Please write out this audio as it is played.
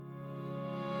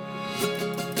Hey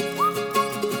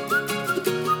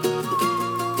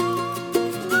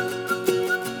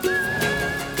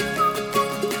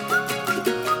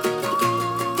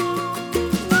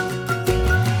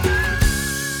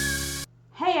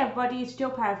everybody, it's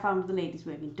Jo Parr, founder of the Ladies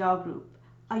Working Dog Group.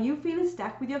 Are you feeling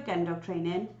stuck with your gun dog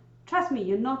training? Trust me,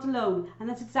 you're not alone, and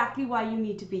that's exactly why you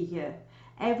need to be here.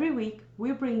 Every week,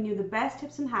 we're bringing you the best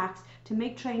tips and hacks to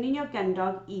make training your gun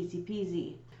dog easy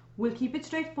peasy. We'll keep it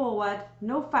straightforward,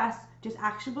 no fuss, just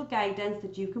actionable guidance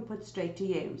that you can put straight to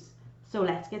use. So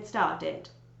let's get started.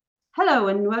 Hello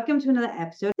and welcome to another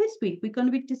episode. This week we're going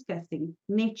to be discussing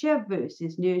nature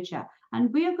versus nurture,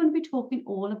 and we are going to be talking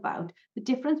all about the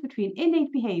difference between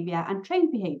innate behaviour and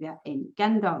trained behaviour in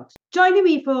gun dogs. Joining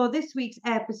me for this week's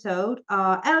episode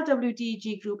are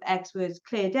LWDG Group experts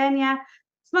Claire Denia,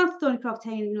 Samantha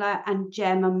Thornycroft-Taylor and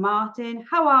Gemma Martin.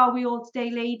 How are we all today,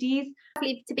 ladies?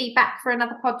 Lovely to be back for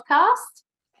another podcast.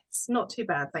 It's not too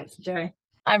bad, thank you, Jo.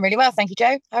 I'm really well, thank you,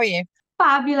 Jo. How are you?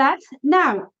 Fabulous.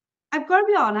 Now, I've got to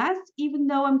be honest, even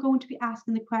though I'm going to be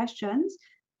asking the questions,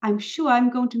 I'm sure I'm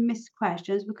going to miss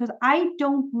questions because I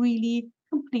don't really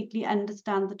completely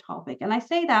understand the topic. And I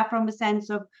say that from a sense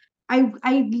of I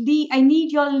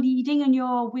need your leading and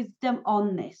your wisdom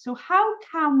on this. So how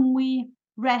can we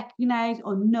recognize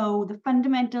or know the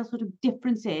fundamental sort of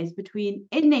differences between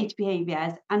innate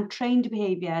behaviors and trained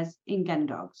behaviors in gun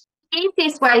dogs? The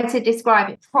easiest way to describe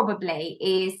it probably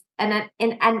is an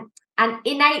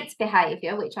innate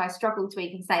behaviour, which I struggle to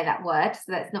even say that word,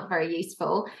 so that's not very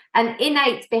useful. An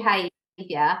innate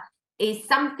behaviour is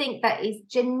something that is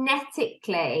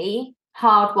genetically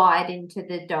hardwired into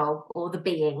the dog or the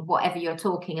being, whatever you're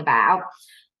talking about.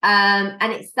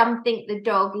 And it's something the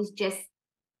dog is just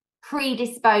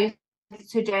predisposed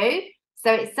to do.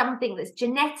 So it's something that's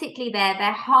genetically there.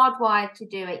 They're hardwired to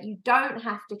do it. You don't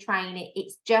have to train it.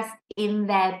 It's just in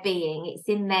their being. It's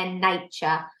in their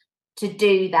nature to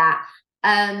do that.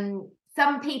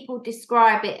 Some people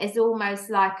describe it as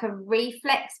almost like a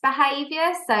reflex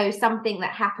behavior, so something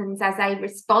that happens as a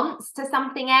response to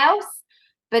something else,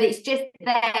 but it's just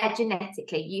there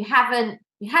genetically. You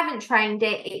haven't trained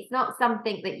it. It's not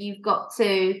something that you've got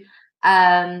to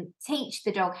teach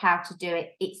the dog how to do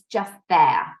it. It's just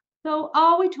there. So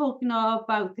are we talking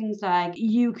about things like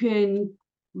you can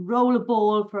roll a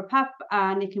ball for a pup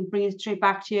and it can bring it straight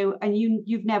back to you, and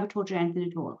you've never taught it anything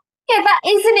at all? Yeah, that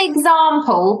is an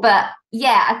example, but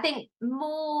yeah, I think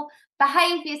more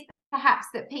behaviours perhaps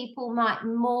that people might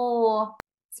more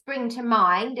spring to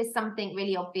mind as something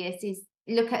really obvious is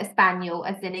look at a spaniel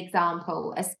as an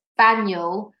example. A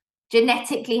spaniel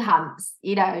genetically hunts,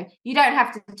 you don't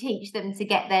have to teach them to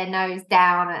get their nose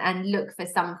down and look for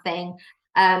something.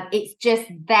 It's just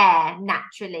there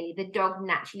naturally. The dog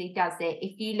naturally does it.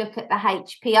 If you look at the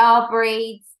HPR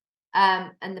breeds,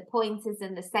 and the pointers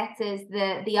and the setters,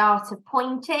 the art of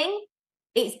pointing,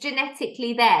 it's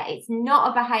genetically there. It's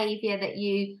not a behaviour that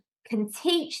you can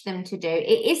teach them to do.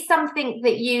 It is something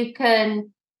that you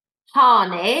can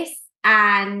harness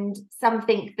and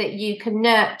something that you can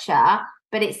nurture,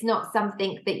 but it's not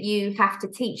something that you have to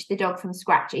teach the dog from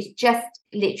scratch. It's just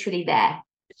literally there.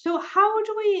 So how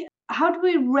do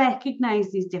we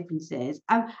recognise these differences,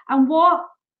 and what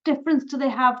difference do they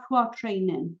have to our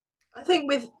training? I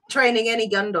think with training any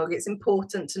gun dog, it's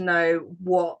important to know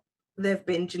what they've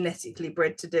been genetically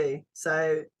bred to do.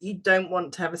 So you don't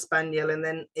want to have a spaniel and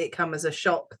then it come as a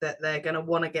shock that they're going to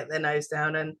want to get their nose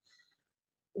down and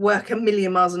work a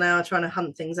million miles an hour trying to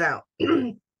hunt things out.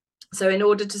 So in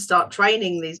order to start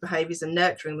training these behaviours and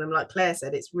nurturing them, like Claire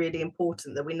said, it's really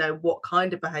important that we know what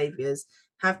kind of behaviours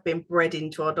have been bred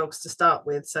into our dogs to start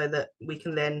with, so that we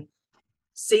can then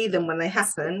see them when they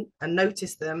happen and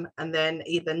notice them and then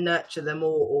either nurture them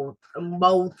or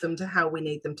mold them to how we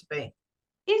need them to be.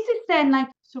 Is it then like,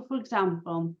 so for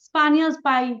example, spaniels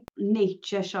by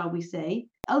nature, shall we say,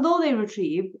 although they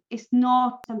retrieve, it's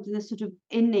not something that's sort of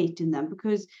innate in them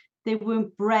because they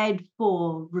weren't bred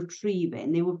for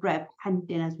retrieving, they were bred for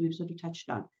hunting, as we've sort of touched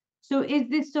on. So is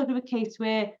this sort of a case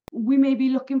where we may be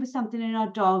looking for something in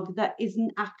our dog that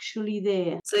isn't actually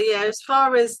there? So yeah, as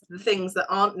far as the things that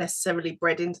aren't necessarily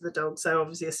bred into the dog, so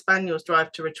obviously a spaniel's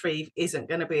drive to retrieve isn't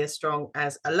going to be as strong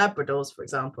as a Labrador's, for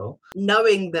example.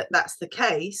 Knowing that that's the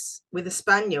case, with a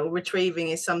spaniel, retrieving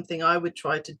is something I would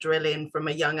try to drill in from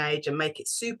a young age and make it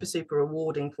super, super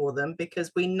rewarding for them,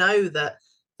 because we know that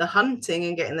the hunting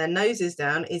and getting their noses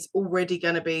down is already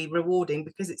going to be rewarding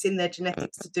because it's in their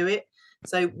genetics to do it.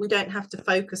 So we don't have to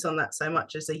focus on that so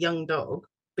much as a young dog,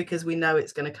 because we know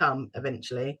it's going to come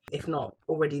eventually, if not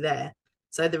already there.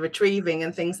 So the retrieving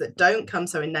and things that don't come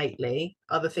so innately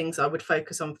are the things I would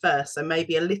focus on first. So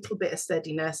maybe a little bit of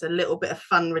steadiness, a little bit of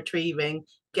fun retrieving,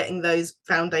 getting those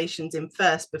foundations in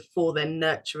first before then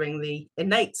nurturing the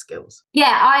innate skills.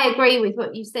 Yeah, I agree with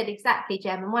what you said exactly,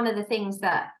 Jem. And one of the things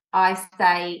that I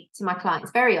say to my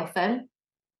clients very often,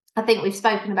 I think we've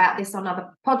spoken about this on other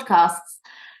podcasts,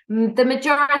 the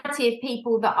majority of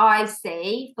people that I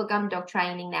see for gun dog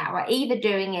training now are either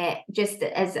doing it just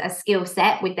as a skill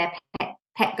set with their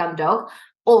pet gun dog,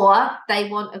 or they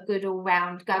want a good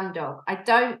all-round gun dog. I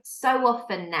don't so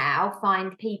often now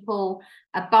find people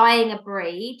are buying a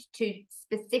breed to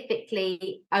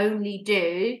specifically only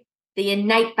do the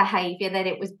innate behaviour that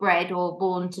it was bred or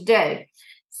born to do.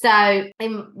 So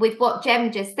with what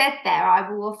Jem just said there,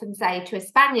 I will often say to a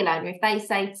spaniel owner, if they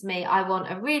say to me, I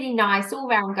want a really nice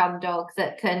all-round gun dog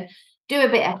that can do a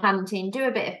bit of hunting, do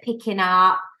a bit of picking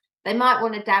up, they might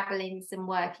want to dabble in some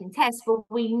working tests. But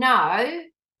we know,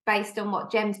 based on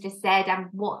what Jem's just said and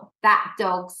what that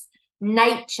dog's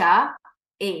nature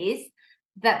is,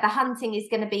 that the hunting is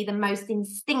going to be the most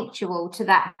instinctual to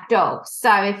that dog.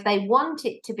 So if they want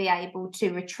it to be able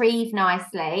to retrieve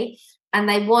nicely and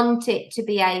they want it to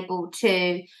be able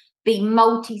to be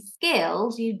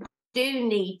multi-skilled, you do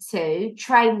need to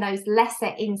train those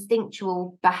lesser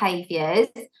instinctual behaviours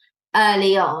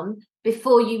early on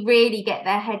before you really get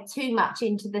their head too much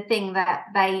into the thing that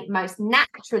they most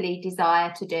naturally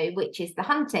desire to do, which is the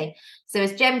hunting. So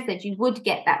as Jem said, you would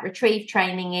get that retrieve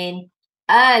training in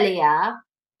earlier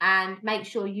and make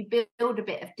sure you build a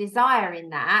bit of desire in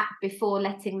that before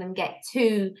letting them get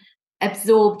too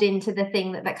absorbed into the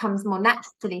thing that comes more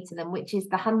naturally to them, which is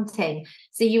the hunting.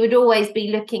 So you would always be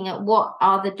looking at what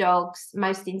are the dog's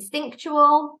most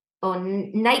instinctual or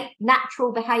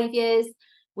natural behaviours,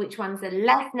 which ones are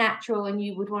less natural, and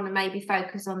you would want to maybe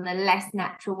focus on the less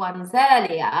natural ones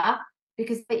earlier,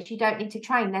 because you don't need to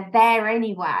train. They're there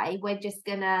anyway. We're just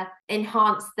going to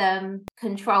enhance them,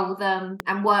 control them,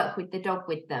 and work with the dog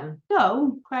with them.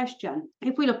 So, question: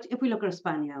 if we look at a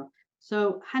spaniel,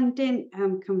 so hunting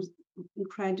comes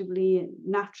incredibly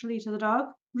naturally to the dog.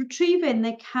 Retrieving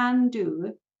they can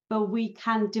do, but we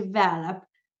can develop.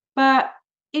 But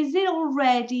is it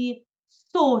already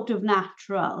sort of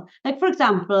natural? Like, for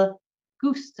example,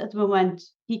 Goose at the moment,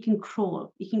 he can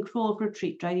crawl for a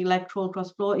treat, right? He like crawl across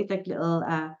the floor. He's like little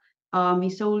army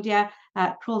soldier,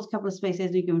 crawls a couple of spaces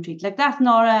and you can retreat. Like, that's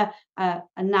not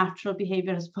a natural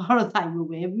behavior as far as I'm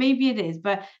aware. Maybe it is,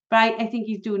 but I think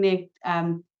he's doing it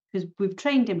because we've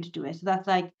trained him to do it. So that's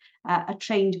like a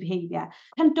trained behavior.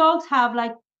 Can dogs have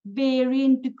like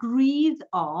varying degrees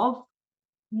of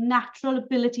natural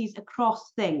abilities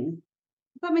across things?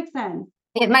 Does that make sense?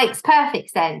 It makes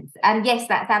perfect sense. And yes,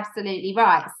 that's absolutely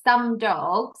right. Some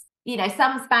dogs,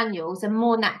 some spaniels are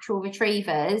more natural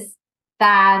retrievers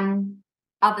than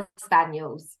other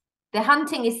spaniels. The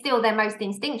hunting is still their most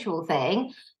instinctual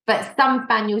thing, but some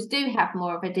spaniels do have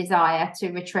more of a desire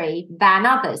to retrieve than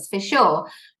others, for sure.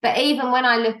 But even when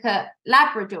I look at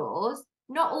Labradors,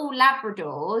 not all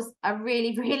Labradors are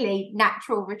really, really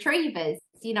natural retrievers.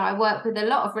 I work with a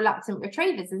lot of reluctant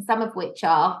retrievers, and some of which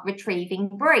are retrieving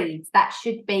breeds. That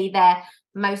should be their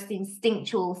most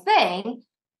instinctual thing.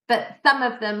 But some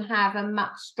of them have a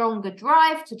much stronger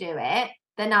drive to do it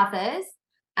than others.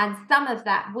 And some of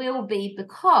that will be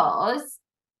because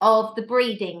of the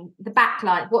breeding, the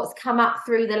backline, what's come up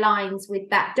through the lines with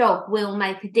that dog will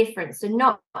make a difference. So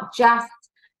not just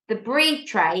the breed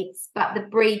traits, but the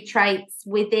breed traits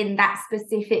within that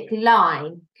specific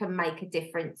line can make a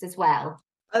difference as well.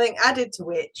 I think added to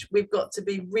which, we've got to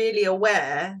be really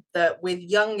aware that with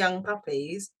young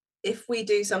puppies, if we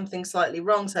do something slightly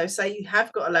wrong, so say you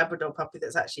have got a Labrador puppy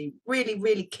that's actually really,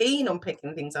 really keen on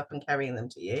picking things up and carrying them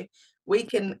to you, we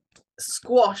can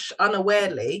squash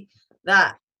unawarely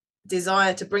that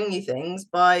desire to bring you things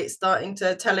by starting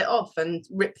to tell it off and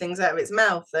rip things out of its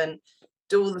mouth and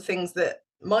do all the things that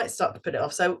might start to put it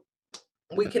off. So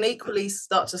we can equally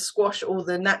start to squash all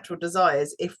the natural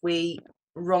desires if we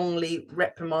wrongly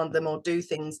reprimand them or do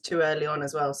things too early on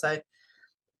as well. So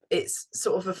it's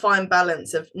sort of a fine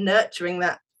balance of nurturing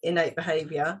that innate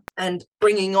behavior and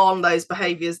bringing on those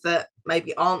behaviors that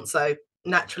maybe aren't so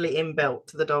naturally inbuilt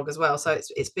to the dog as well. So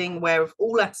it's being aware of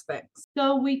all aspects.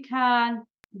 So we can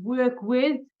work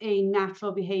with a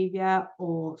natural behavior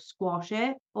or squash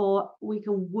it, or we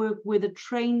can work with a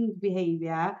trained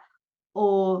behavior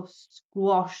or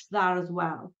squash that as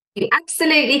well. You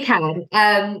absolutely can.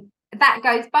 That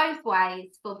goes both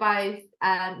ways for both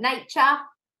nature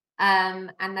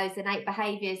and those innate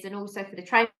behaviours, and also for the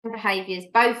trained behaviours.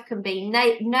 Both can be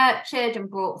nurtured and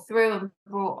brought through and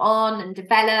brought on and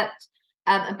developed.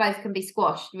 and both can be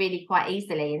squashed really quite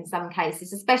easily in some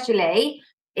cases, especially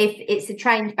if it's a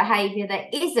trained behaviour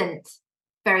that isn't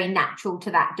very natural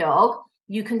to that dog.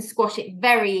 You can squash it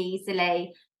very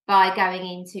easily by going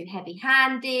into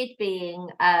heavy-handed, being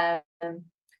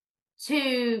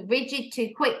too rigid too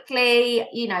quickly.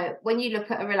 You know, when you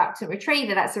look at a reluctant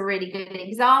retriever, that's a really good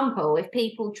example. If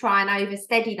people try and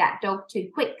oversteady that dog too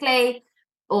quickly,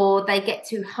 or they get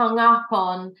too hung up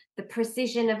on the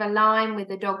precision of a line with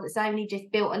a dog that's only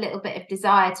just built a little bit of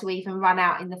desire to even run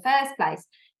out in the first place,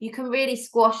 you can really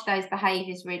squash those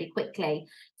behaviours really quickly.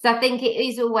 So I think it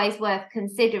is always worth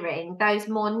considering those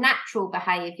more natural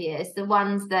behaviours, the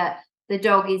ones that the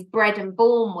dog is bred and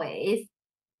born with,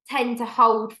 tend to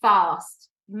hold fast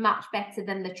much better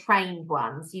than the trained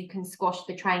ones. You can squash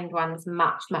the trained ones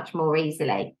much, much more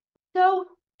easily. So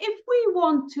if we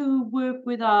want to work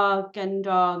with our gun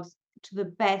dogs to the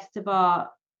best of our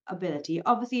ability,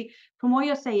 obviously from what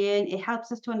you're saying, it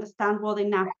helps us to understand what their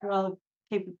natural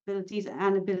capabilities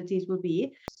and abilities will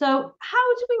be. So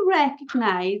how do we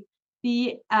recognize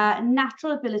the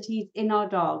natural abilities in our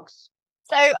dogs?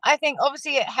 So I think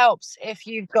obviously it helps if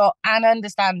you've got an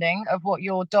understanding of what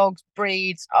your dog's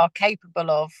breeds are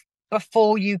capable of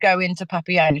before you go into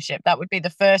puppy ownership. That would be the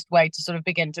first way to sort of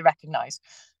begin to recognize.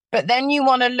 But then you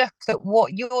want to look at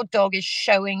what your dog is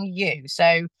showing you.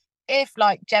 So if,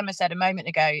 like Gemma said a moment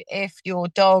ago, if your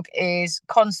dog is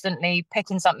constantly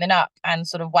picking something up and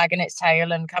sort of wagging its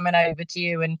tail and coming over to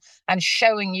you and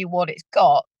showing you what it's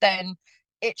got, then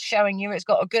it's showing you it's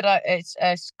got a good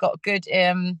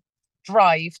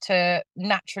drive to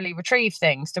naturally retrieve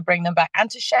things, to bring them back and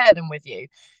to share them with you.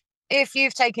 If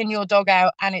you've taken your dog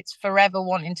out and it's forever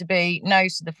wanting to be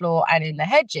nose to the floor and in the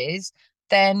hedges,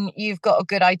 then you've got a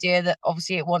good idea that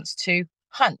obviously it wants to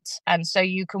hunt. And so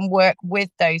you can work with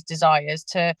those desires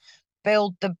to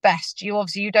build the best. You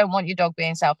don't want your dog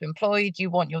being self-employed.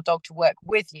 You want your dog to work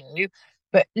with you,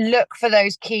 but look for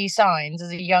those key signs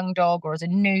as a young dog or as a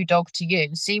new dog to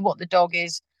you. See what the dog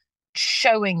is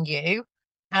showing you,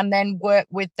 and then work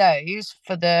with those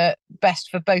for the best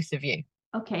for both of you.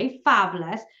 Okay,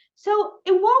 fabulous. So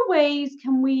in what ways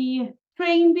can we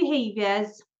train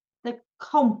behaviors that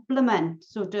complement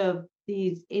sort of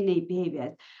these innate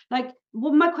behaviors? Like,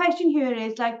 well, my question here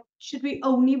is, like, should we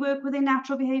only work with the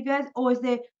natural behaviors, or is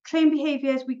there trained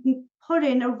behaviors we can put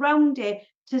in around it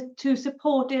to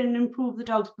support it and improve the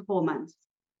dog's performance?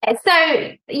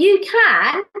 So you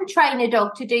can train a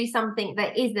dog to do something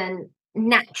that isn't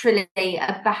naturally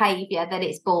a behaviour that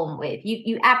it's born with.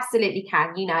 You absolutely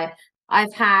can. You know,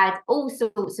 I've had all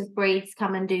sorts of breeds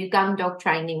come and do gun dog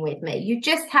training with me. You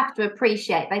just have to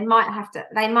appreciate they might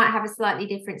have a slightly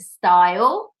different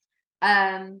style,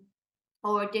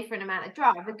 or a different amount of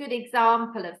drive. A good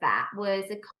example of that was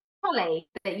a collie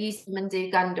that used to come and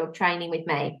do gun dog training with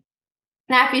me.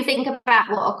 Now, if you think about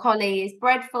what a collie is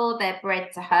bred for, they're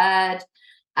bred to herd.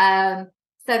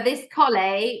 So this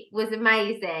collie was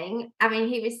amazing. I mean,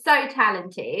 he was so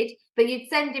talented, but you'd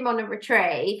send him on a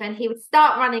retrieve and he would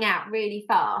start running out really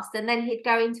fast. And then he'd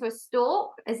go into a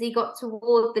stalk as he got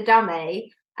toward the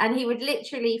dummy, and he would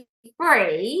literally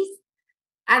freeze,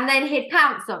 and then he'd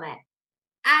pounce on it.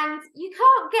 And you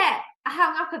can't get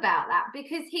hung up about that,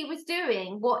 because he was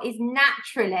doing what is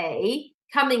naturally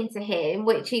coming to him,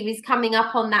 which he was coming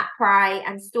up on that prey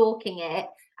and stalking it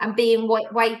and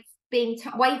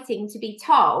waiting to be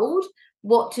told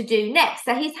what to do next.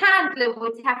 So his handler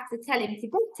would have to tell him to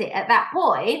get it at that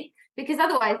point, because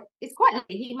otherwise it's quite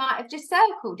likely he might have just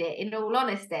circled it, in all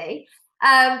honesty.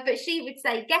 But she would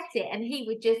say, get it, and he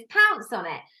would just pounce on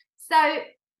it. So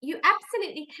you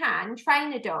absolutely can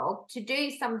train a dog to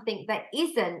do something that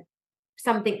isn't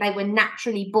something they were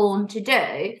naturally born to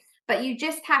do, but you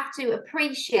just have to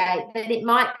appreciate that it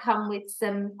might come with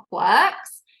some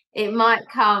quirks. It might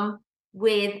come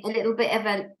with a little bit of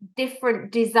a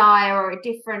different desire or a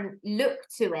different look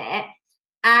to it,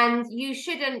 and you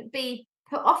shouldn't be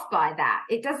put off by that.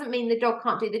 It doesn't mean the dog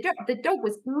can't do the job. The dog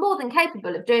was more than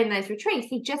capable of doing those retrieves.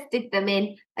 He just did them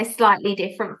in a slightly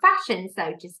different fashion,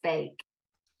 so to speak.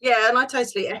 Yeah, and I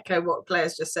totally echo what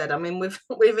Claire's just said. I mean,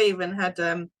 we've even had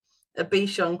a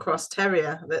Bichon Cross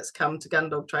Terrier that's come to gun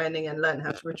dog training and learned how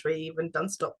to retrieve and done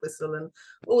stop whistle and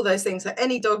all those things. So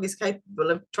any dog is capable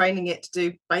of training it to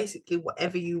do basically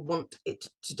whatever you want it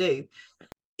to do.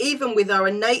 Even with our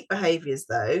innate behaviours,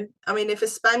 though, I mean, if a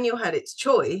spaniel had its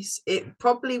choice, it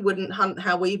probably wouldn't hunt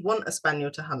how we'd want a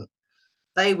spaniel to hunt.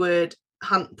 They would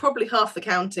hunt probably half the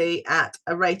county at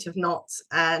a rate of knots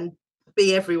and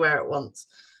be everywhere at once.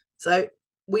 So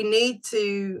we need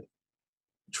to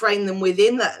train them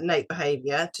within that innate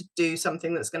behavior to do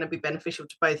something that's going to be beneficial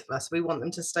to both of us. We want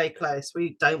them to stay close.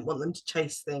 We don't want them to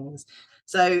chase things.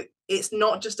 So it's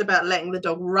not just about letting the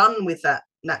dog run with that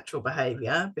natural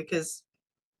behavior, because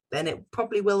then it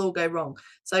probably will all go wrong.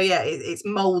 So yeah, it's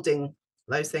molding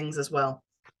those things as well.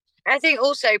 I think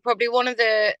also probably one of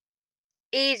the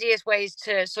easiest ways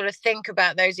to sort of think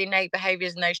about those innate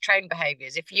behaviors and those trained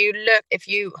behaviors, if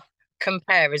you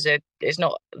compare, is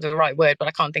not the right word, but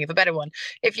I can't think of a better one.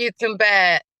 If you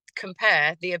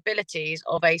compare the abilities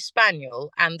of a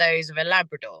spaniel and those of a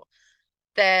Labrador,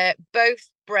 they're both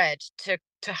bred to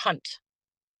hunt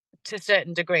to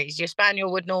certain degrees. Your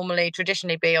spaniel would normally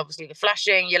traditionally be obviously the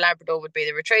flashing, your Labrador would be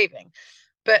the retrieving.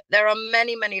 But there are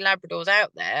many, many Labradors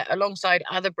out there alongside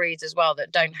other breeds as well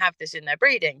that don't have this in their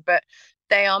breeding, but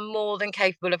they are more than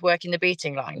capable of working the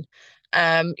beating line.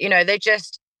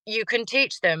 You can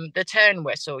teach them the turn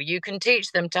whistle, you can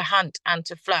teach them to hunt and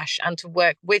to flash and to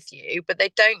work with you, but they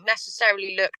don't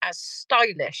necessarily look as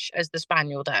stylish as the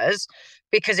spaniel does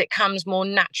because it comes more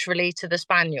naturally to the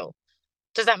spaniel.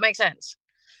 Does that make sense?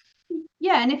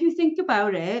 Yeah, and if you think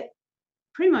about it,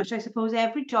 pretty much, I suppose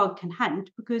every dog can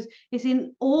hunt because it's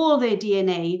in all their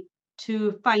DNA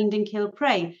to find and kill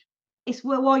prey. It's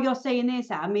what you're saying there,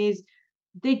 Sam, is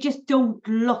they just don't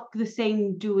look the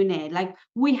same doing it. Like,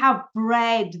 we have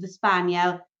bred the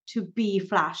spaniel to be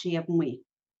flashy, haven't we?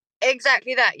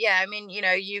 Exactly that. Yeah. I mean,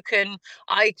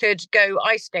 I could go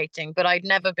ice skating, but I'd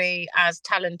never be as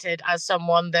talented as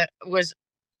someone that was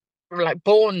like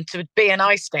born to be an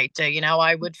ice skater.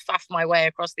 I would faff my way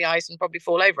across the ice and probably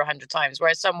fall over 100 times,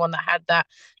 whereas someone that had that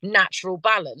natural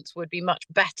balance would be much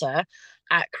better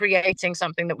at creating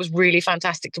something that was really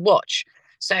fantastic to watch.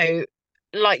 So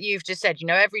like you've just said,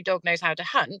 every dog knows how to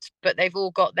hunt, but they've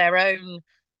all got their own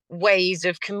ways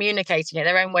of communicating it,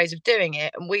 their own ways of doing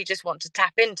it, and we just want to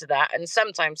tap into that and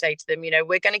sometimes say to them,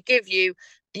 we're going to give you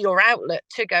your outlet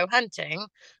to go hunting,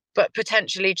 but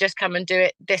potentially just come and do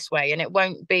it this way, and it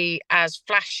won't be as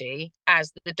flashy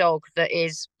as the dog that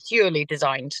is purely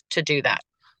designed to do that.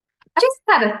 I just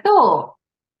had a thought.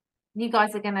 You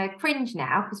guys are going to cringe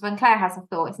now because when Claire has a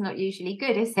thought, it's not usually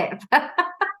good, is it? But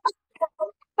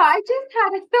I just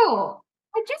had a thought.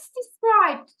 I just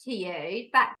described to you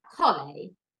that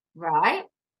collie, right?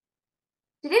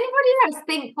 Did anybody else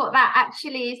think what that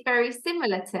actually is very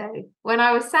similar to when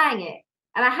I was saying it?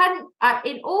 And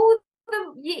in all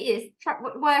the years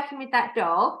working with that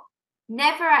dog,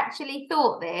 never actually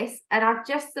thought this, and I've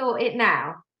just thought it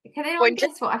now. Can anyone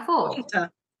guess what I thought? Pointer.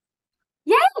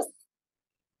 Yes,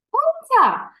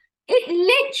 pointer. It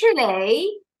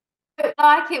literally looked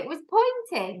like it was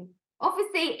pointing.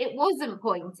 Obviously, it wasn't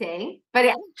pointing, but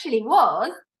it actually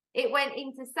was. It went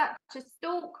into such a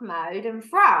stalk mode and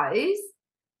froze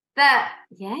that,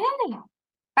 yeah.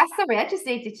 Sorry, I just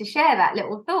needed to share that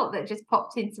little thought that just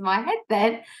popped into my head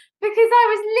then, because I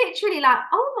was literally like,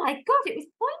 oh my God, it was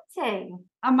pointing.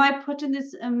 Am I putting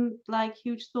this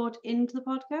huge thought into the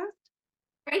podcast?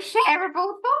 Very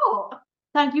shareable thought.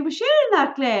 Thank you for sharing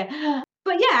that, Claire.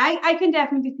 But yeah, I can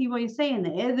definitely see what you're saying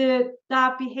there.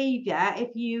 That behaviour, if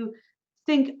you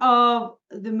think of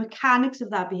the mechanics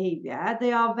of that behaviour,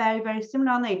 they are very, very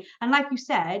similar, aren't they? And like you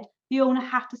said, the owner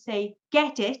have to say,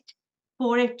 get it,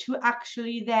 for it to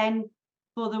actually then,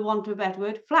 for the want of a better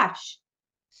word, flash.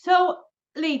 So,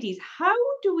 ladies, how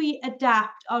do we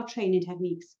adapt our training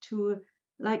techniques to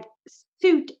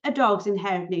suit a dog's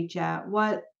inherent nature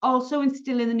while also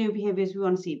instilling the new behaviors we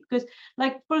want to see? Because,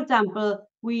 for example,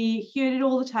 we hear it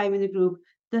all the time in the group.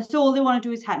 That's all they want to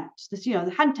do is hunt.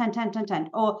 The hunt,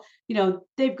 or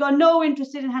they've got no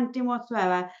interest in hunting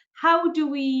whatsoever. How do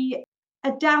we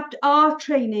adapt our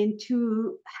training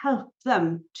to help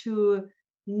them to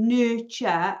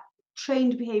nurture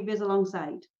trained behaviors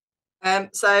alongside?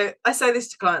 So I say this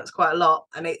to clients quite a lot,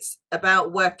 and it's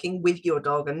about working with your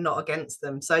dog and not against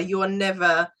them. So you are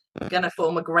never going to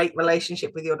form a great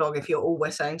relationship with your dog if you're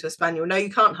always saying to a spaniel, no, you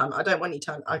can't hunt, I don't want you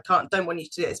to hunt, don't want you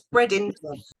to do it. It's bred into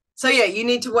them. So yeah, you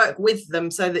need to work with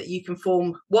them so that you can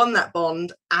form that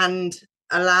bond and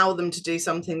allow them to do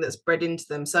something that's bred into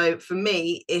them. So for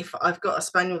me, if I've got a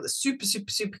spaniel that's super,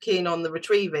 super, super keen on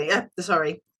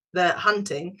the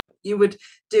hunting, you would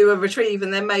do a retrieve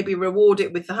and then maybe reward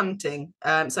it with the hunting.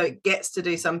 So it gets to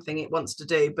do something it wants to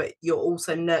do, but you're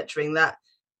also nurturing that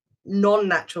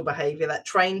non-natural behavior, that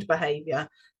trained behavior,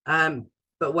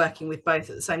 but working with both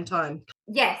at the same time.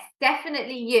 Yes,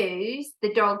 definitely use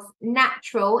the dog's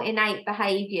natural innate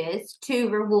behaviors to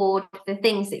reward the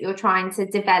things that you're trying to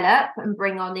develop and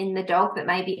bring on in the dog that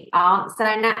maybe aren't so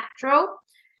natural.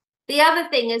 The other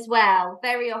thing as well,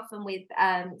 very often with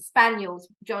spaniels,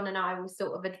 John and I will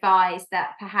sort of advise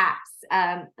that perhaps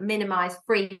minimize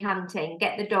free hunting,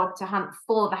 get the dog to hunt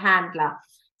for the handler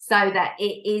so that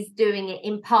it is doing it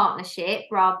in partnership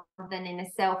rather than in a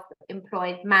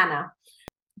self-employed manner.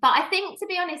 But I think, to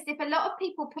be honest, if a lot of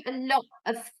people put a lot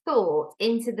of thought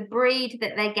into the breed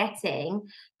that they're getting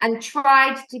and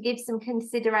tried to give some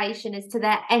consideration as to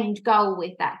their end goal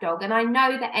with that dog, and I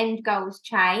know that end goals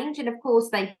change, and of course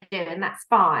they do, and that's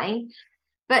fine,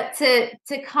 but to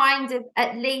kind of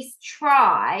at least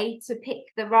try to pick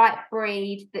the right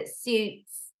breed that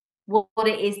suits what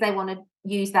it is they want to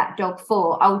use that dog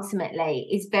for ultimately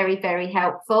is very, very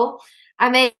helpful. I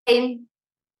mean,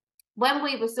 when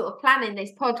we were sort of planning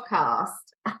this podcast,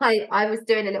 I was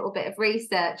doing a little bit of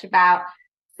research about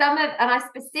and I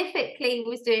specifically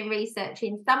was doing research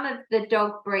in some of the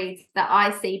dog breeds that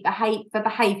I see for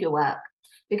behaviour work,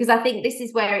 because I think this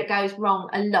is where it goes wrong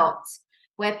a lot,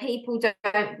 where people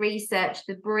don't research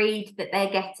the breed that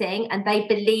they're getting and they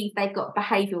believe they've got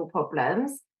behavioural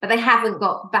problems, but they haven't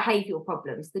got behavioural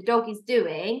problems. The dog is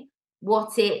doing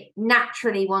what it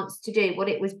naturally wants to do, what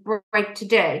it was bred to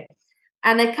do.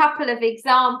 And a couple of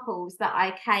examples that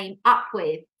I came up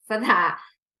with for that,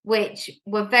 which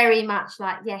were very much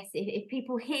like, yes, if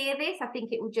people hear this, I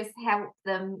think it will just help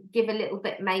them give a little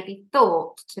bit maybe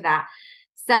thought to that.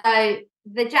 So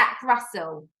the Jack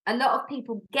Russell, a lot of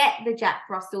people get the Jack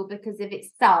Russell because of its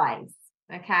size,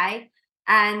 okay?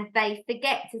 And they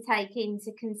forget to take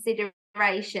into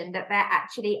consideration that they're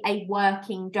actually a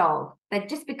working dog.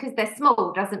 Just because they're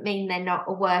small doesn't mean they're not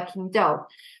a working dog.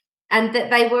 And that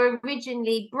they were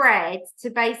originally bred to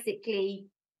basically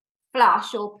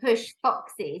flush or push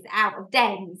foxes out of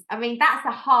dens. I mean, that's a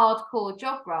hardcore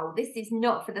job role. This is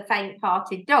not for the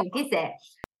faint-hearted dog, is it?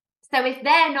 So if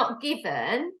they're not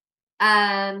given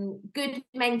good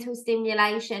mental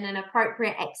stimulation and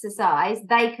appropriate exercise,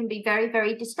 they can be very,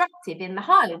 very destructive in the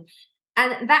home.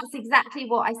 And that's exactly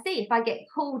what I see. If I get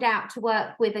called out to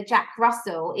work with a Jack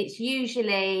Russell, it's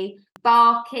usually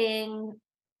barking,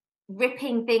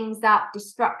 ripping things up,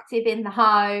 destructive in the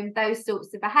home, those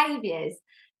sorts of behaviours.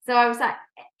 So I was like,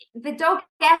 the dog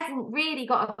hasn't really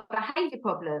got a behaviour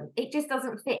problem. It just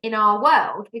doesn't fit in our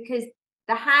world because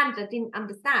the handler didn't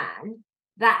understand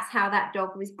that's how that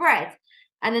dog was bred.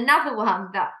 And another one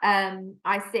that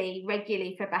I see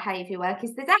regularly for behaviour work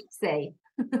is the Dachshund,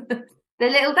 the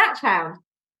little Dutch hound.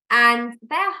 And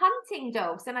they're hunting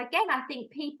dogs. And again, I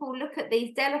think people look at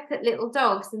these delicate little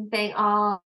dogs and think,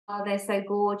 oh, they're so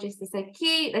gorgeous, they're so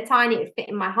cute, they're tiny, it would fit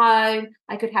in my home,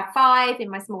 I could have 5 in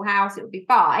my small house, it would be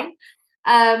fine.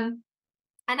 And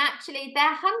actually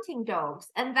they're hunting dogs,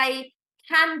 and they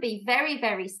can be very,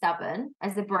 very stubborn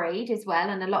as a breed as well,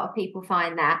 and a lot of people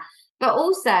find that, but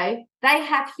also they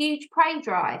have huge prey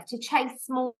drive to chase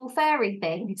small furry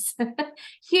things.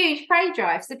 Huge prey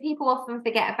drive, so people often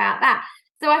forget about that.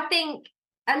 So I think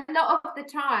a lot of the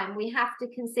time we have to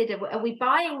consider, are we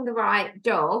buying the right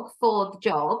dog for the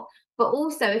job? But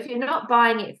also, if you're not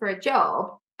buying it for a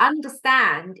job,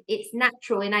 understand its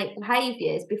natural innate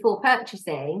behaviours before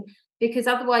purchasing, because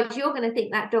otherwise you're going to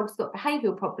think that dog's got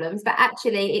behavioural problems, but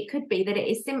actually it could be that it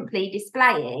is simply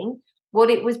displaying what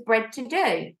it was bred to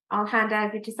do. I'll hand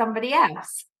over to somebody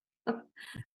else.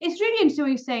 It's really interesting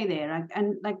what you say there.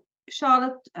 And like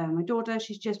Charlotte, my daughter,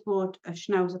 she's just bought a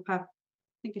Schnauzer pup.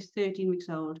 I think it's 13 weeks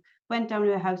old, went down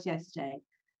to her house yesterday,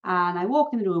 and I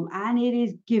walk in the room and it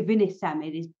is giving it some.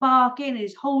 It is barking, it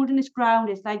is holding its ground,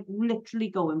 it's like literally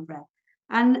going for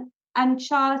it. And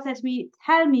Charlotte said to me,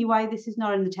 tell me why this is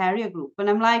not in the terrier group. And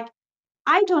I'm like,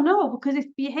 I don't know, because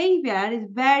its behaviour is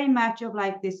very much of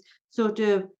like this sort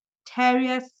of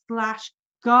terrier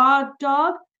 / guard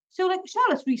dog. So like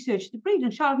Charlotte's researched the breed,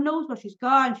 and Charlotte knows what she's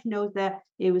got, and she knows that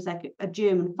it was like a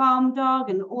German farm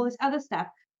dog and all this other stuff.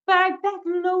 But I bet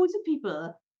loads of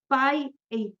people buy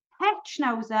a pet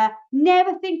Schnauzer,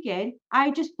 never thinking, I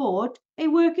just bought a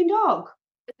working dog.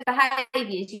 The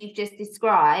behaviours you've just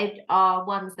described are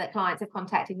ones that clients have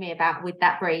contacted me about with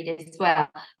that breed as well.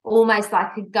 Almost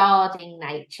like a guarding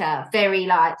nature, very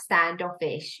like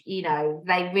standoffish. You know,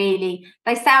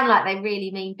 they sound like they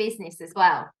really mean business as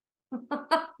well.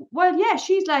 Well, yeah,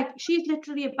 she's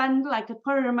literally a bundle. I could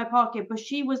put her in my pocket, but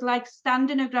she was like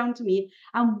standing her ground to me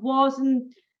and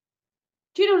wasn't.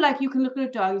 Do you know, like you can look at a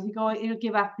dog and think, oh, it'll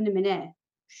give up in a minute.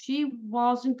 She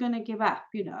wasn't going to give up,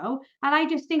 you know. And I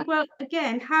just think, well,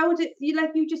 again, how did you, like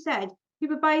you just said,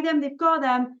 people buy them, they've got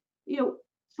them, you know.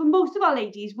 For most of our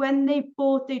ladies, when they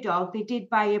bought their dog, they did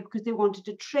buy it because they wanted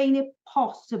to train it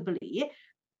possibly.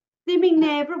 They may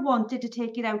never wanted to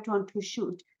take it out onto a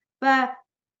shoot, but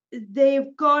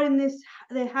they've got in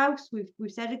their house,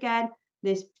 we've said again,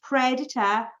 this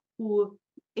predator who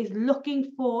is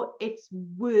looking for its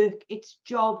work, its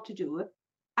job to do.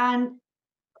 And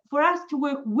for us to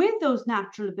work with those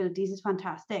natural abilities is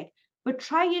fantastic. But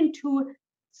trying to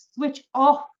switch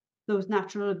off those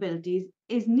natural abilities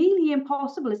is nearly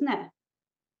impossible, isn't it?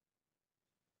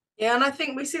 Yeah, and I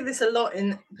think we see this a lot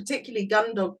in particularly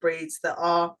gun dog breeds that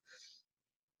are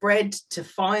bred to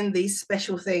find these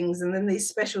special things, and then these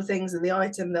special things are the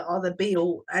item that are the be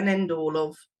all and end all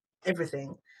of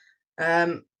everything.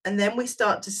 And then we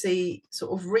start to see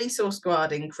sort of resource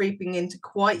guarding creeping into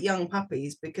quite young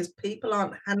puppies because people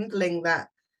aren't handling that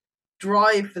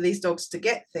drive for these dogs to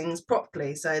get things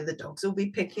properly. So the dogs will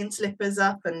be picking slippers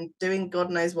up and doing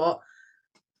God knows what.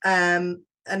 And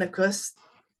of course,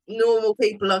 normal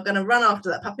people are going to run after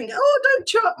that puppy and go, oh, don't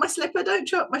chew up my slipper, don't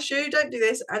chew up my shoe, don't do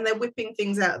this. And they're whipping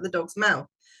things out of the dog's mouth.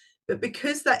 But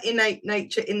because that innate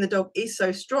nature in the dog is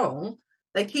so strong,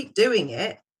 they keep doing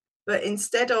it. But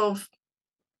instead of,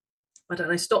 I don't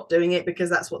know, stop doing it because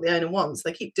that's what the owner wants,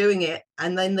 they keep doing it.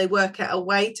 And then they work out a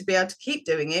way to be able to keep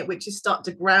doing it, which is start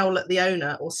to growl at the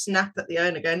owner or snap at the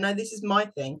owner, going, no, this is my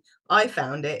thing. I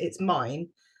found it. It's mine.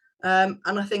 And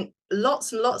I think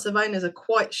lots and lots of owners are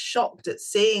quite shocked at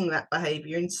seeing that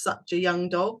behavior in such a young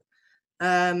dog.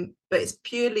 But it's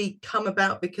purely come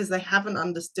about because they haven't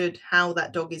understood how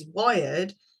that dog is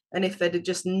wired. And if they'd have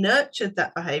just nurtured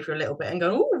that behavior a little bit and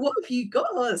gone, oh, what have you got?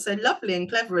 Oh, that's so lovely and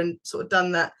clever, and sort of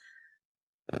done that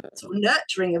sort of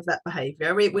nurturing of that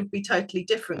behavior, it would be totally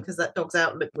different because that dog's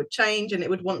outlook would change and it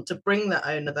would want to bring that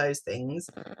owner those things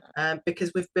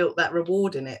because we've built that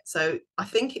reward in it. So I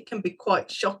think it can be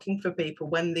quite shocking for people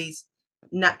when these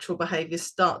natural behaviors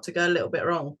start to go a little bit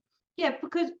wrong. Yeah,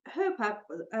 because her pup,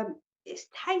 it's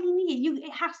tiny.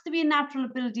 It has to be a natural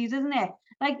ability, doesn't it?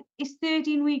 Like, it's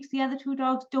 13 weeks. The other two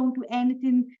dogs don't do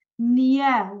anything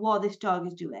near what this dog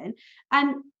is doing.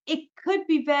 And it could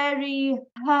be very,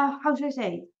 how should I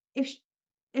say,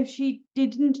 if she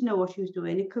didn't know what she was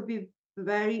doing, it could be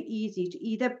very easy to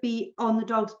either be on the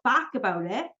dog's back about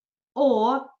it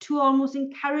or to almost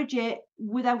encourage it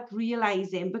without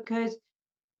realizing, because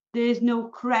there's no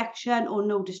correction or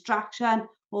no distraction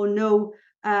or no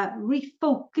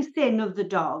refocusing of the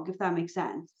dog, if that makes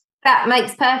sense. That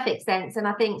makes perfect sense. And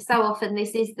I think so often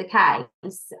this is the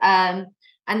case.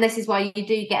 And this is why you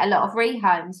do get a lot of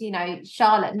rehomes. You know,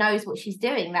 Charlotte knows what she's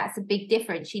doing. That's a big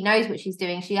difference. She knows what she's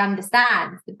doing. She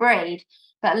understands the breed,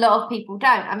 but a lot of people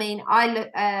don't. I mean, I look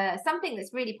something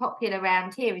that's really popular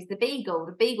around here is the Beagle.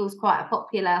 The Beagle's quite a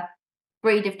popular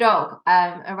breed of dog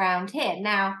around here.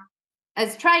 Now,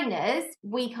 as trainers,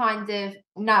 we kind of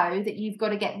know that you've got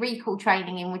to get recall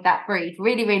training in with that breed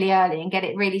really, really early and get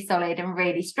it really solid and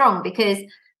really strong because,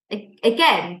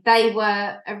 again, they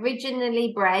were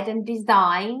originally bred and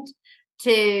designed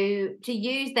to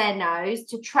use their nose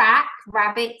to track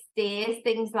rabbits, deers,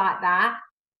 things like that.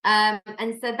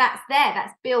 And so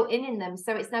that's built in them.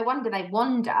 So it's no wonder they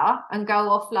wander and go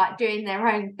off like doing their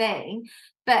own thing.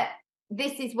 But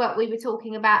this is what we were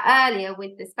talking about earlier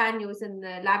with the Spaniels and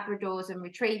the Labradors and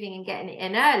retrieving and getting it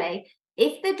in early.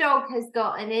 If the dog has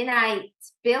got an innate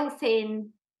built-in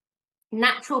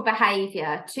natural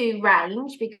behavior to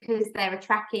range because they're a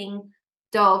tracking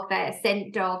dog, they're a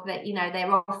scent dog, that, you know, they're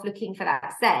off looking for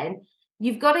that scent,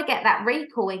 you've got to get that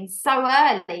recall in so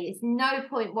early. It's no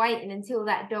point waiting until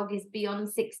that dog is beyond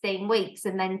 16 weeks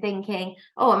and then thinking,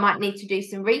 oh, I might need to do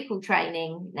some recall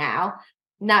training now.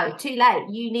 No, too late.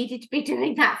 You needed to be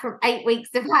doing that from 8 weeks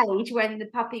of age when the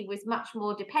puppy was much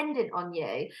more dependent on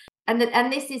you. And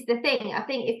this is the thing. I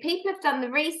think if people have done the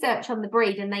research on the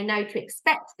breed and they know to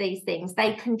expect these things,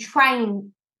 they can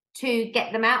train to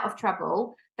get them out of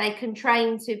trouble. They can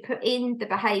train to put in the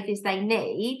behaviours they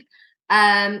need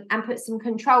and put some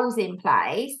controls in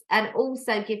place, and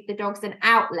also give the dogs an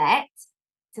outlet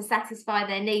to satisfy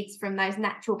their needs from those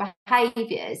natural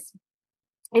behaviours.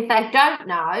 If they don't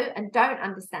know and don't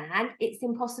understand, it's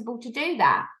impossible to do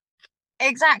that.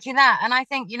 Exactly that. And I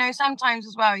think, you know, sometimes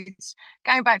as well, it's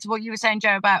going back to what you were saying,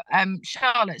 Joe, about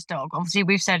Charlotte's dog. Obviously,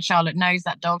 we've said Charlotte knows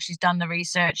that dog. She's done the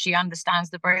research. She understands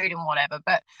the breed and whatever.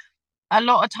 But a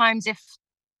lot of times, if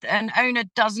an owner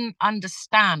doesn't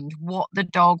understand what the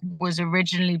dog was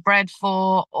originally bred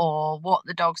for or what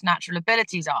the dog's natural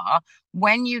abilities are,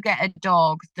 when you get a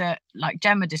dog that, like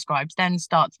Gemma describes, then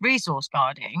starts resource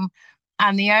guarding,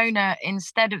 and the owner,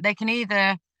 instead of, they can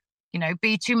either, you know,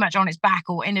 be too much on its back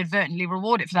or inadvertently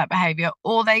reward it for that behavior,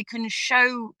 or they can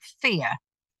show fear.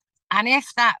 And if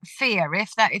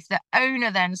the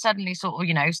owner then suddenly sort of,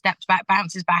 you know, steps back,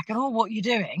 bounces back, and, oh, what are you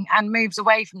doing? And moves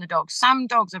away from the dog. Some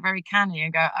dogs are very canny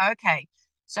and go, okay,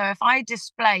 so if I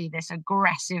display this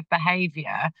aggressive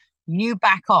behavior, you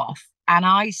back off and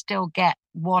I still get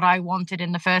what I wanted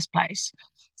in the first place.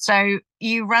 So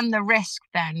you run the risk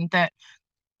then that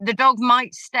the dog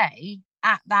might stay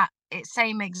at that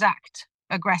same exact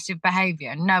aggressive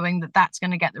behavior, knowing that that's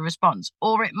going to get the response,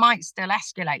 or it might still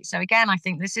escalate. So again, I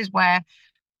think this is where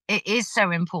it is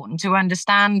so important to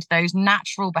understand those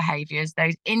natural behaviors,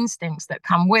 those instincts that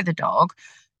come with a dog,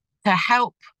 to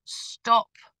help stop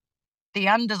the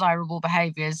undesirable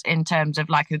behaviors in terms of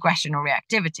like aggression or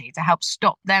reactivity, to help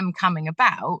stop them coming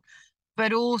about.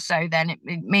 But also then it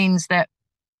means that,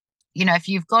 you know, if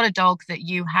you've got a dog that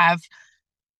you have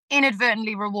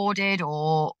inadvertently rewarded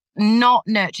or not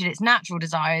nurtured its natural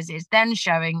desires, is then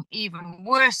showing even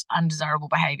worse undesirable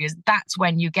behaviors, that's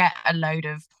when you get a load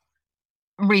of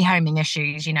rehoming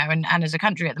issues, you know. And as a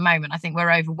country at the moment, I think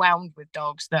we're overwhelmed with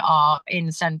dogs that are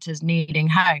in centres needing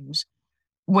homes,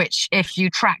 which if you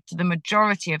tracked the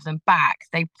majority of them back,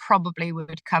 they probably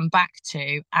would come back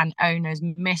to an owner's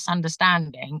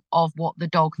misunderstanding of what the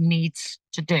dog needs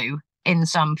to do in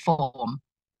some form.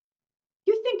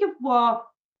 You think of what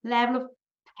level of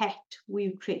pet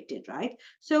we've created, right?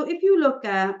 So if you look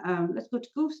at, let's go to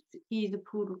Goose. He's a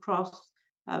poodle cross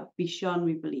Bichon,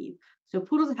 we believe. So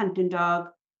poodle's a hunting dog.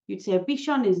 You'd say a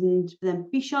Bichon isn't, but then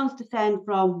Bichons descend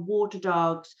from water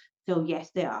dogs. So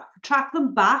yes, they are. Track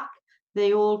them back,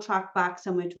 they all track back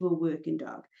somewhere to a working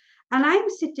dog. And I'm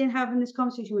sitting having this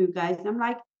conversation with you guys, and I'm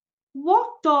like, what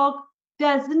dog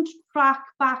doesn't track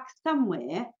back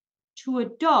somewhere to a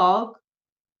dog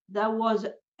that was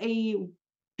a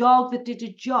dog that did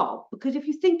a job? Because if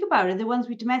you think about it, the ones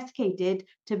we domesticated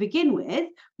to begin with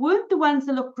weren't the ones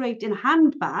that looked great in a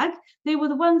handbag. They were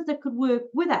the ones that could work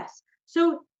with us.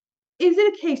 So is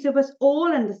it a case of us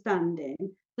all understanding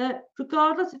that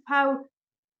regardless of how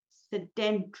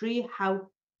sedentary, how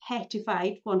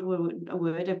petified, want a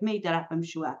word, I've made that up, I'm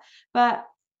sure, but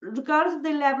regardless of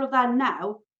the level of that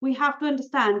now, we have to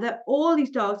understand that all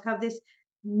these dogs have this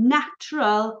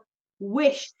natural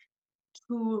wish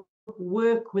to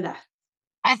work with us?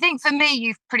 I think for me,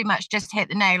 you've pretty much just hit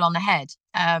the nail on the head.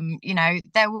 You know,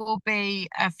 there will be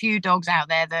a few dogs out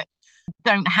there that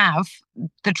don't have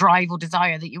the drive or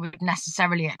desire that you would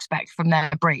necessarily expect from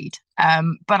their breed.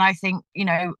 But I think, you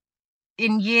know,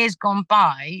 in years gone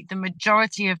by, the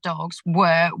majority of dogs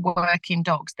were working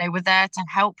dogs. They were there to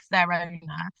help their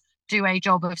owner do a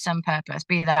job of some purpose,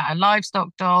 be that a livestock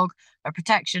dog, a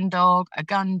protection dog, a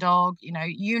gun dog, you know,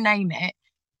 you name it,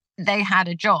 they had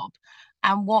a job.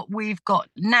 And what we've got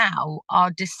now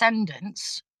are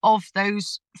descendants of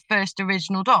those first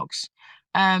original dogs.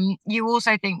 You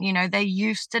also think, you know, they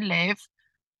used to live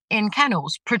in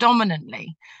kennels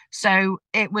predominantly. So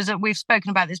it was, we've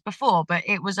spoken about this before, but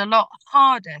it was a lot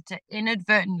harder to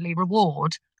inadvertently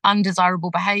reward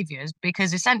undesirable behaviors,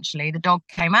 because essentially the dog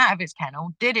came out of its kennel,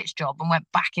 did its job, and went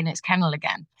back in its kennel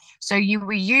again. So you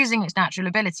were using its natural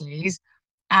abilities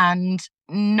and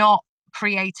not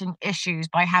creating issues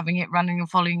by having it running and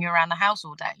following you around the house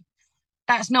all day.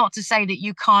 That's not to say that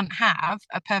you can't have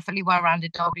a perfectly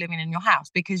well-rounded dog living in your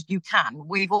house, because you can.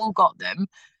 We've all got them.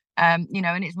 You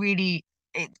know, and it's really,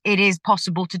 it is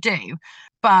possible to do.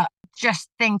 But just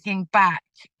thinking back,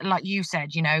 like you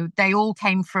said, you know, they all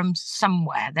came from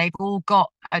somewhere. They've all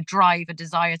got a drive, a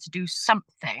desire to do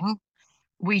something.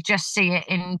 We just see it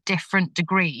in different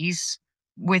degrees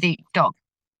with each dog.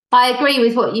 I agree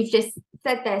with what you've just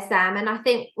said there, Sam. And I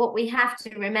think what we have to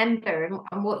remember,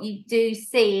 and what you do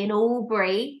see in all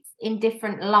breeds, in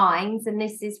different lines, and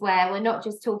this is where we're not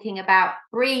just talking about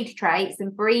breed traits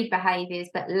and breed behaviors,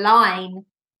 but line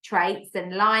traits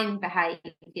and line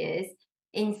behaviors.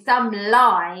 In some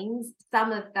lines,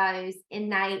 some of those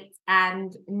innate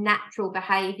and natural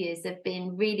behaviors have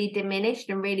been really diminished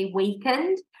and really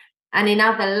weakened, and in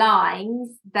other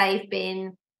lines they've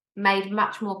been made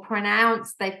much more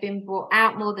pronounced. They've been brought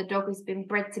out more. The dog has been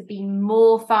bred to be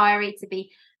more fiery, to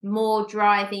be more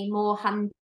drivey, more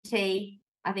hunty.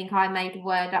 I think I made a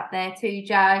word up there too,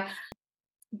 Joe.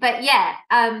 But yeah,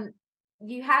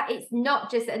 you have, it's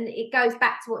not just, and it goes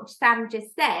back to what Sam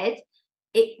just said,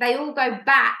 they all go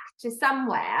back to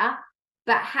somewhere,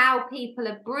 but how people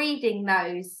are breeding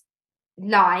those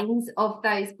lines of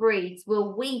those breeds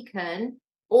will weaken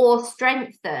or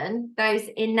strengthen those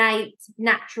innate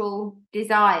natural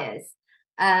desires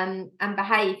and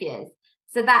behaviors.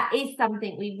 So that is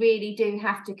something we really do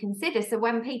have to consider. So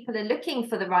when people are looking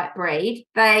for the right breed,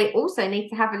 they also need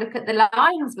to have a look at the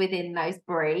lines within those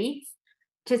breeds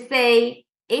to see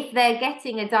if they're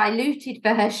getting a diluted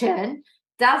version.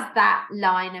 Does that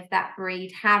line of that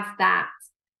breed have that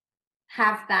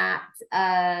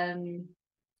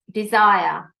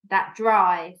desire, that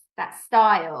drive, that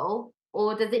style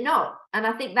or does it not? And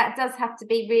I think that does have to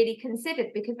be really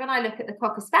considered, because when I look at the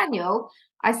Cocker Spaniel,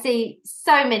 I see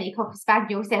so many Cocker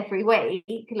Spaniels every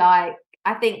week. Like,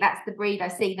 I think that's the breed I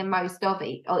see the most of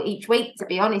each week, to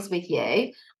be honest with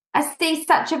you. I see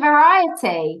such a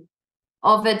variety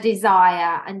of a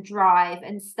desire and drive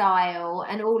and style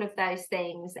and all of those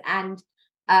things, and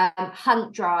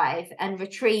hunt drive and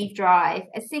retrieve drive.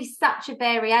 I see such a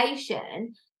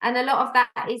variation, and a lot of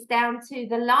that is down to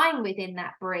the line within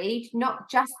that breed, not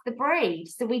just the breed.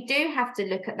 So we do have to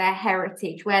look at their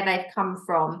heritage, where they've come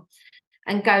from,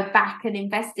 and go back and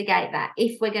investigate that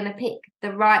if we're going to pick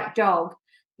the right dog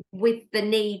with the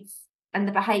needs and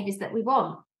the behaviors that we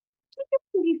want.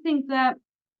 Do you think that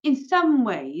in some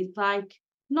ways, like,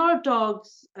 not a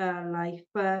dog's life,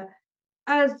 but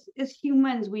as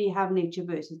humans, we have nature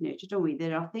versus nurture, don't we?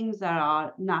 There are things that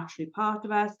are naturally part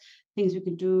of us, things we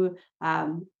can do,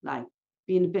 like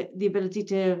the ability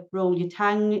to roll your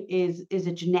tongue is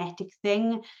a genetic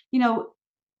thing. You know,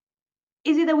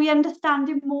 is it that we understand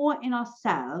it more in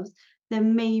ourselves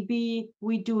than maybe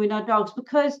we do in our dogs?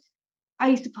 Because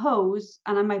I suppose,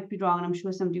 and I might be wrong, and I'm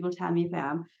sure somebody will tell me if I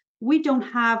am, we don't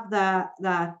have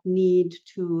that need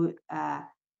to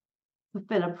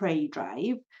fulfill a prey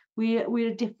drive.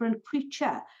 We're a different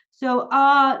creature. So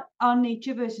our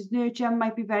nature versus nurture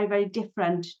might be very, very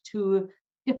different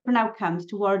outcomes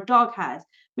to what a dog has.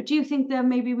 But do you think that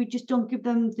maybe we just don't give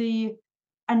them the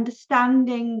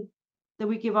understanding that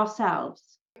we give ourselves?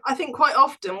 I think quite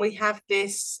often we have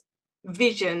this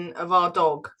vision of our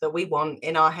dog that we want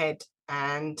in our head,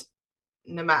 and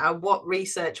no matter what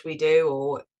research we do,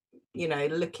 or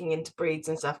looking into breeds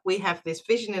and stuff, we have this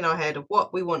vision in our head of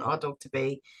what we want our dog to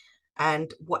be,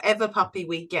 and whatever puppy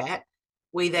we get,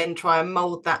 we then try and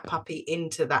mold that puppy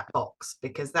into that box,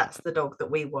 because that's the dog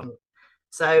that we want.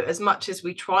 So as much as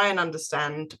we try and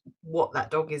understand what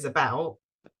that dog is about,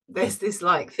 there's this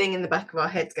like thing in the back of our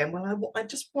heads going, well, I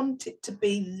just want it to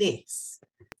be this.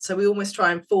 So we almost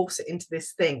try and force it into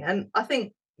this thing. And I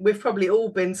think we've probably all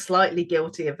been slightly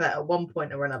guilty of that at one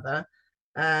point or another.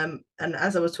 And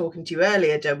as I was talking to you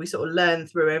earlier, Jo, we sort of learn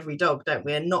through every dog, don't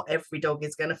we? And not every dog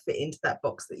is going to fit into that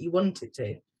box that you want it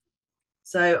to.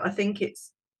 So I think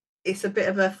it's a bit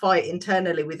of a fight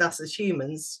internally with us as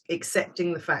humans,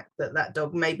 accepting the fact that that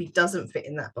dog maybe doesn't fit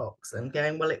in that box, and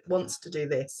going, well, it wants to do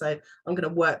this, so I'm going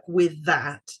to work with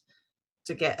that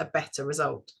to get a better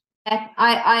result.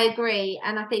 I agree.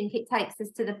 And I think it takes us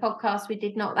to the podcast we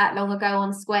did not that long ago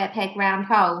on square peg, round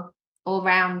hole, or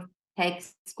round peg,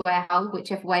 square hole,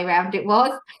 whichever way round it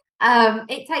was.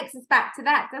 It takes us back to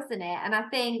that, doesn't it? And I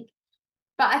think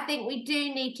we do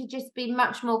need to just be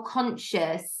much more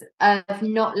conscious of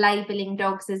not labelling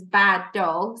dogs as bad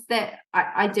dogs. That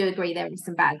I do agree there are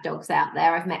some bad dogs out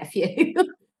there. I've met a few.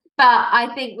 But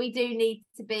I think we do need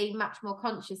to be much more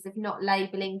conscious of not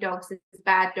labelling dogs as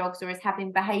bad dogs or as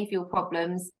having behavioural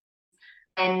problems.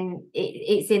 And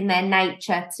it's in their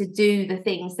nature to do the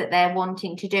things that they're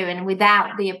wanting to do. And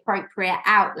without the appropriate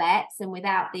outlets and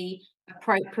without the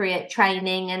appropriate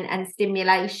training and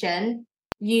stimulation,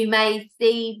 you may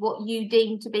see what you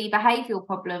deem to be behavioural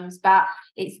problems, but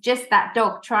it's just that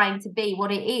dog trying to be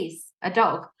what it is, a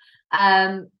dog.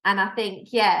 And I think,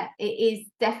 it is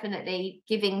definitely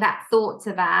giving that thought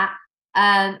to that,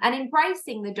 and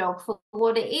embracing the dog for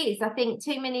what it is. I think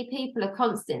too many people are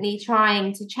constantly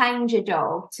trying to change a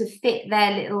dog to fit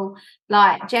their little,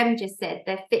 like Jem just said,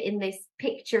 they're fitting this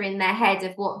picture in their head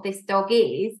of what this dog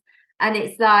is. And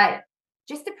it's like,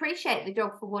 just appreciate the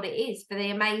dog for what it is, for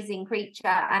the amazing creature,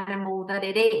 animal that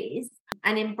it is,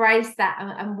 and embrace that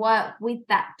and work with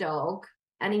that dog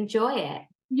and enjoy it.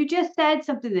 You just said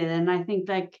something there, and I think,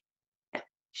 like,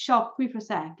 shocked me for a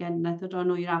second. I thought, oh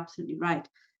no, you're absolutely right.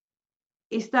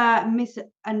 It's that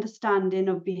misunderstanding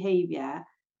of behaviour,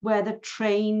 whether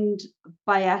trained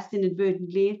by us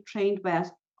inadvertently, trained by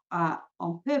us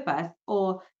on purpose,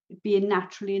 or being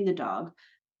naturally in the dog.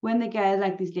 When they get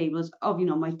like these labels of,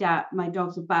 my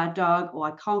dog's a bad dog, or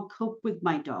I can't cope with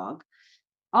my dog,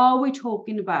 are we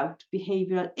talking about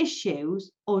behavioural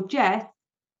issues or just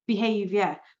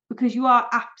behaviour? Because you are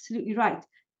absolutely right.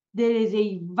 There is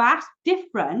a vast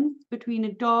difference between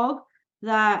a dog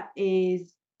that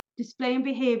is displaying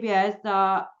behaviours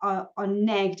that are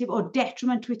negative or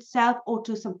detriment to itself or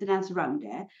to something else around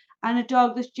it, and a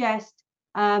dog that's just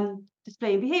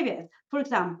displaying behaviours. For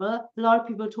example, a lot of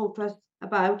people talk to us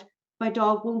about, my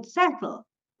dog won't settle.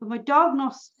 But my dog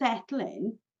not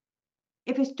settling,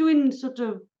 if it's doing sort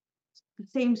of the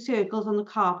same circles on the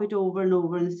carpet over and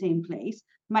over in the same place,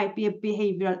 might be a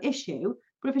behavioural issue.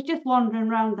 But if it's just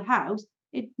wandering around the house,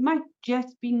 it might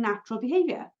just be natural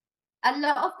behaviour. A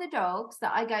lot of the dogs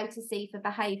that I go to see for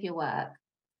behaviour work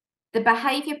The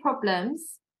behaviour problems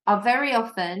are very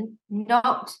often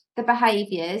not the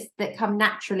behaviours that come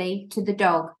naturally to the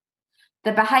dog.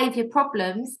 The behaviour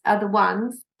problems are the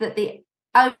ones that the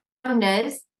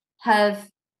owners have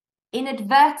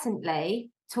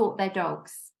inadvertently taught their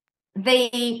dogs.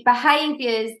 The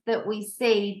behaviours that we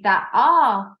see that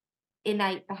are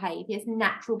innate behaviours,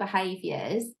 natural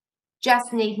behaviours,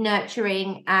 just need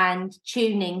nurturing and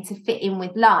tuning to fit in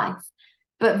with life.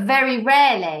 But very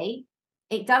rarely,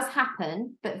 it does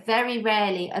happen, but very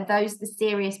rarely are those the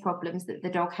serious problems that the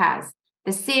dog has.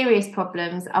 The serious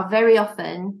problems are very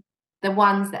often the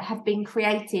ones that have been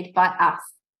created by us,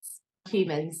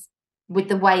 humans, with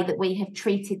the way that we have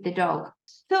treated the dog.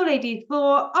 So, ladies,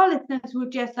 for our listeners who are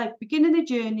just like beginning the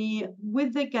journey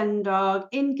with the gun dog,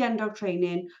 in gun dog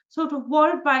training, sort of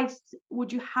what advice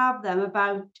would you have them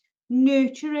about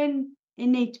nurturing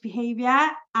innate behaviour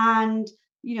and,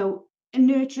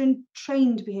 nurturing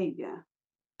trained behaviour?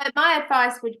 My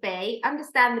advice would be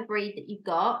understand the breed that you've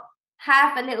got,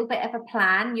 have a little bit of a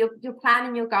plan. Your plan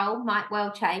and your goal might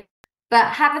well change, but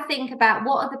have a think about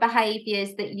what are the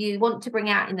behaviours that you want to bring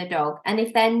out in the dog. And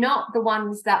if they're not the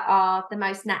ones that are the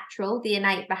most natural, the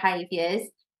innate behaviours,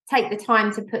 take the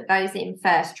time to put those in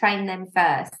first, train them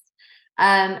first.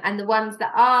 And the ones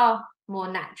that are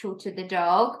more natural to the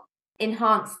dog,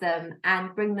 enhance them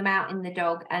and bring them out in the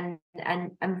dog and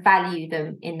value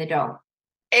them in the dog.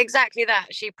 Exactly that.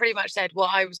 She pretty much said what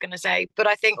I was going to say. But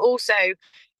I think also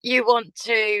you want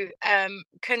to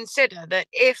consider that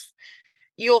if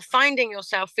you're finding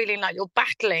yourself feeling like you're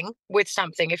battling with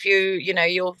something, if you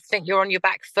think you're on your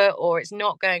back foot or it's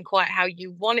not going quite how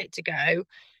you want it to go,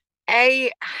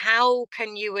 how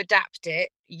can you adapt it,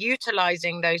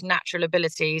 utilizing those natural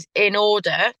abilities in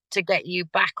order to get you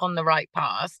back on the right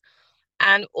path?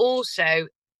 And also,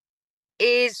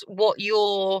 is what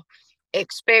you're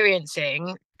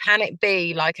experiencing, can it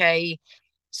be like a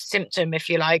symptom, if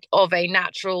you like, of a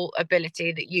natural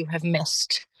ability that you have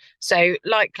missed? So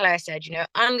like Claire said,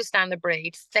 understand the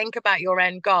breed, think about your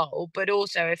end goal, but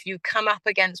also if you come up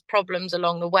against problems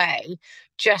along the way,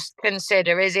 just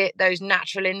consider, is it those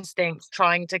natural instincts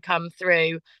trying to come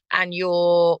through and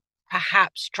you're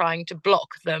perhaps trying to block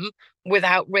them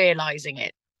without realizing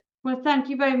it? Well, thank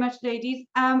you very much, ladies.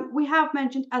 We have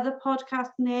mentioned other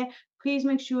podcasts in there. Please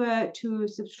make sure to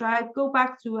subscribe. Go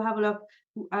back through, have a look.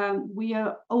 We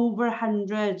are over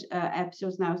 100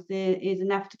 episodes now, so there is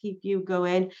enough to keep you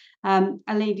going. A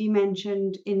lady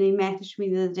mentioned in a message to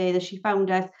me the other day that she found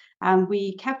us, and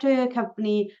we kept her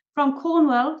company from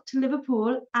Cornwall to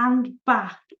Liverpool and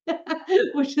back,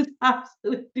 which is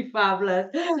absolutely fabulous.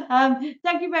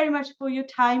 Thank you very much for your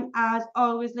time, as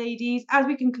always, ladies. As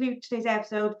we conclude today's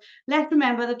episode, let's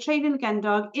remember that training a gun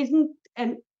dog isn't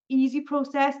an easy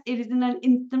process. It isn't an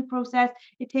instant process.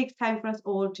 It takes time for us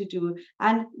all to do.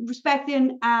 And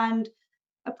respecting and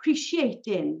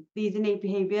appreciating these innate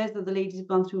behaviours that the ladies have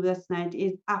gone through with us tonight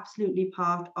is absolutely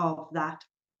part of that.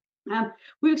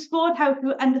 We've explored how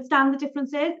to understand the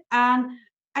differences, and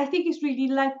I think it's really,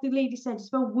 like the lady said, it's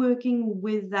about working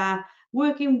with that,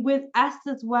 working with us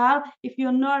as well. If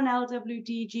you're not an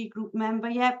LWDG group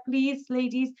member yet, please,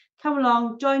 ladies, come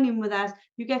along, join in with us.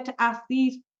 You get to ask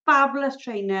these fabulous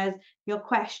trainers your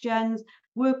questions,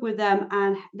 work with them,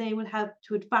 and they will help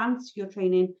to advance your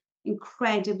training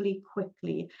incredibly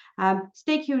quickly.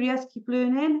 Stay curious, keep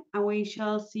learning, and we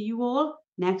shall see you all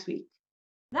next week.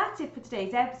 That's it for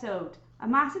today's episode. A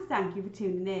massive thank you for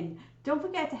tuning in. Don't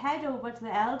forget to head over to the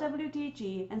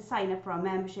LWDG and sign up for our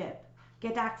membership.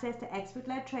 Get access to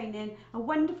expert-led training, a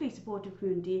wonderfully supportive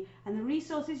community, and the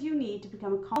resources you need to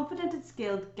become a confident and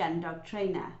skilled gun dog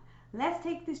trainer. Let's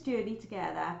take this journey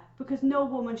together, because no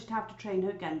woman should have to train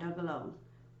her gun dog alone.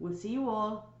 We'll see you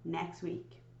all next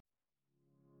week.